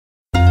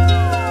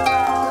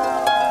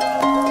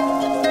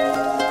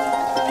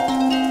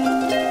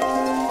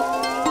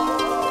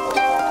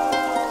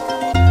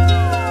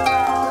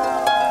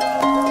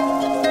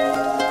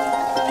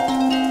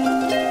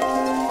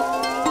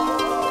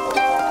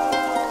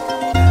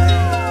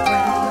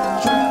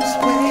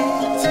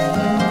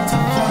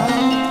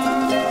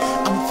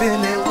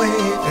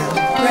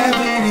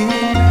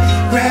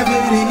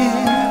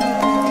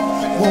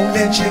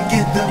let you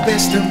get the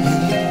best of me,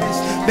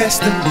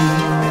 best of me.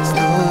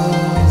 No,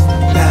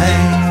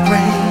 like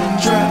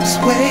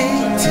raindrops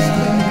waiting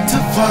to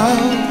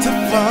fall, to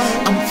fall.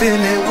 I'm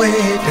feeling way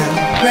down.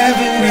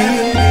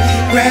 Gravity,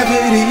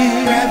 gravity,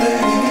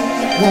 gravity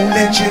won't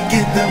let you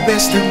get the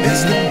best of me,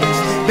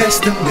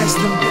 best of me.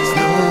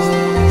 No,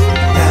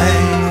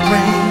 like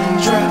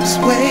raindrops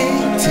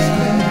waiting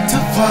to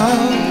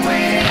fall.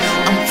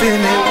 I'm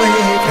feeling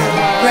way down.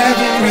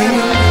 Gravity,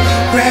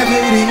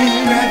 gravity,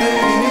 gravity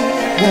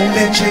won't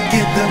let you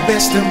get the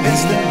best of me,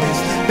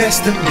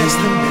 best of me.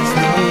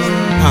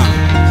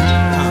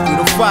 Through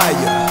the fire,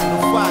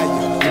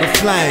 through the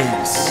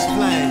flames,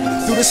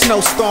 through the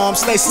snowstorm,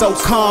 stay so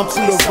calm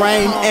through the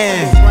rain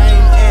and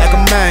like a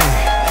man,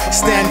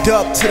 stand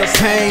up to the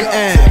pain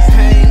and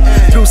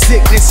through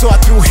sickness or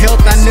through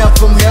health, I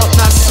never melt.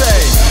 And I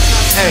say,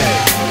 hey,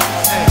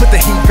 put the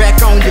heat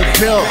back on your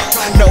belt.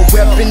 No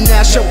weapon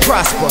that shall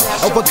prosper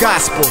over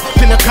gospel,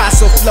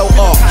 Pentecostal flow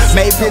off.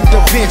 Maybe Da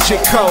Vinci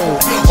Code,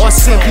 or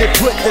simply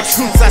put, the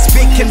truths I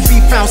speak can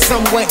be found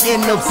somewhere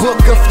in the book.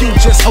 If you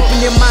just open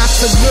your mind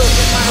to look,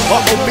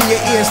 or open your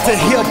ears to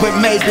hear, but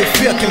maybe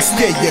fear can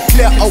steer you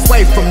clear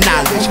away from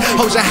knowledge.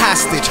 Hold your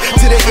hostage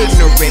to the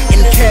ignorant,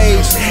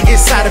 encaged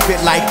inside of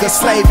it like a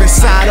slave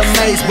inside a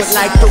maze. But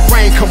like the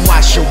rain, come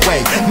wash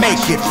away,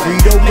 make it free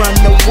to run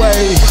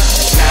away.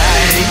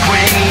 Like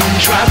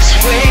raindrops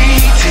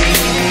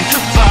waiting to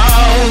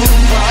fall,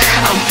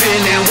 I'm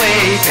feeling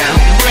way down.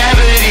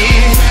 Gravity,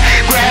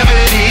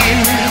 gravity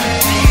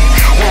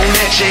won't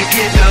let you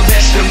get the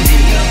best of me,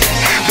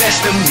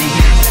 best of me.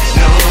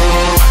 No,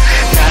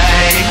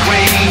 like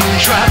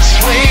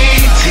raindrops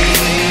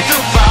waiting to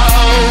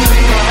fall,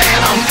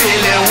 I'm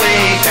feeling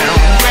way down.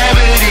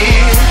 Gravity,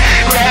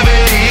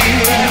 gravity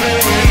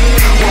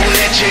won't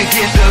let you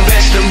get the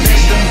best of me,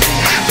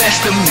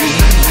 best of me.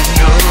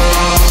 No.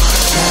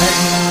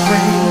 Like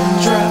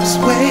raindrops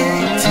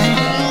waiting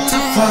to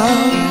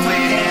fall,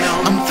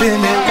 I'm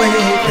feeling way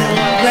down.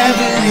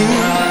 Gravity,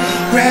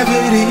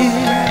 gravity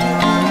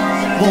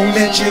won't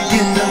let you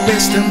get the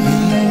best of me,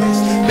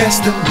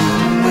 best of me.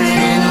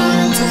 Waiting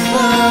on to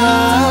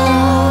fall,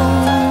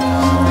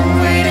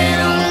 waiting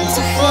on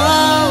to fall.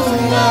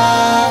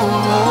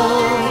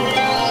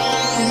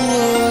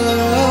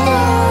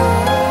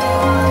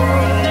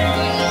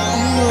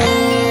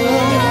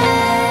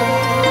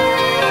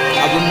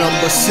 I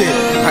remember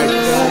sitting right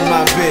there on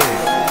my bed,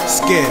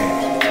 scared,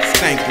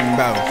 thinking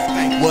about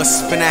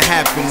what's finna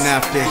happen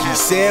after he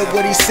said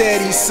what he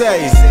said he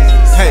say.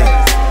 Hey,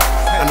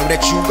 I know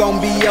that you gon'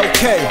 be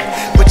okay,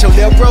 but your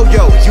little bro,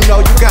 yo, you know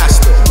you got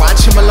to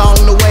watch him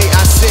along the way.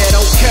 I said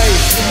okay,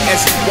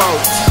 as he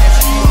walked,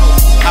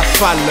 I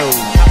followed.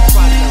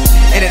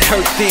 And it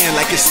hurt then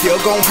like it's still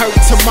gon' hurt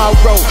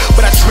tomorrow.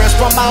 But I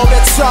transform all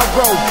that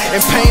sorrow and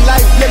pain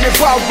like let me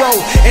borrow,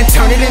 and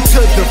turn it into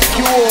the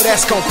fuel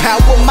that's gon'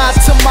 power my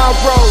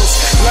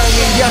tomorrows.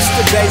 Learning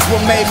yesterday's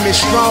what made me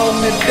strong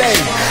today.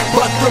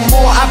 But the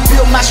more I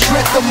build my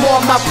strength, the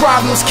more my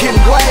problems can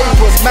weigh.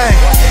 But man,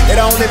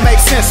 it only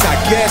makes sense, I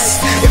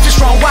guess. If you're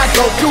strong, why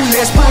go through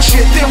less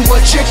bullshit than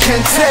what you can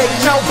take?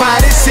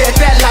 Nobody said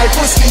that life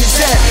was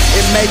easy.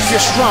 It makes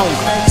you stronger,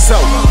 so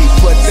he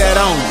put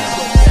that on you.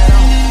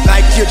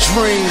 Like your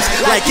dreams,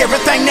 like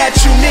everything that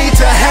you need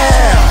to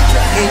have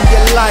in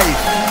your life,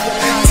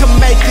 to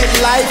make it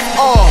life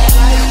all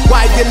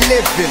while you're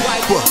living.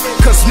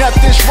 Cause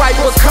nothing's right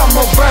will come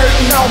a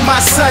burden on my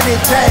sunny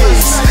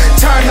days.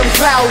 Turn them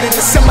cloudy to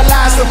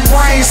symbolize the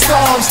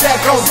brainstorms that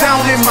go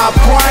down in my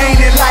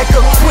brain. And like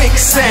a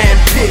quicksand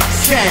pit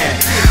can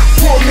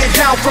pull me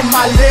down from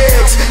my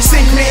legs,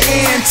 sink me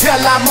in till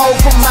I'm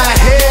over my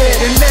head.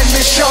 And let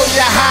me show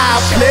you how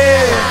I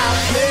play.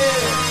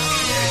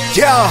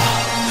 Yeah,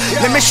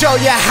 let me show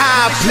you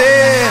how I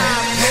play.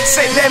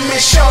 Say, let me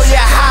show you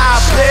how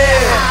I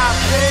play.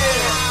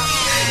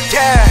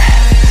 Yeah,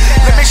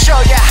 let me show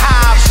you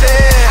how I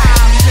play.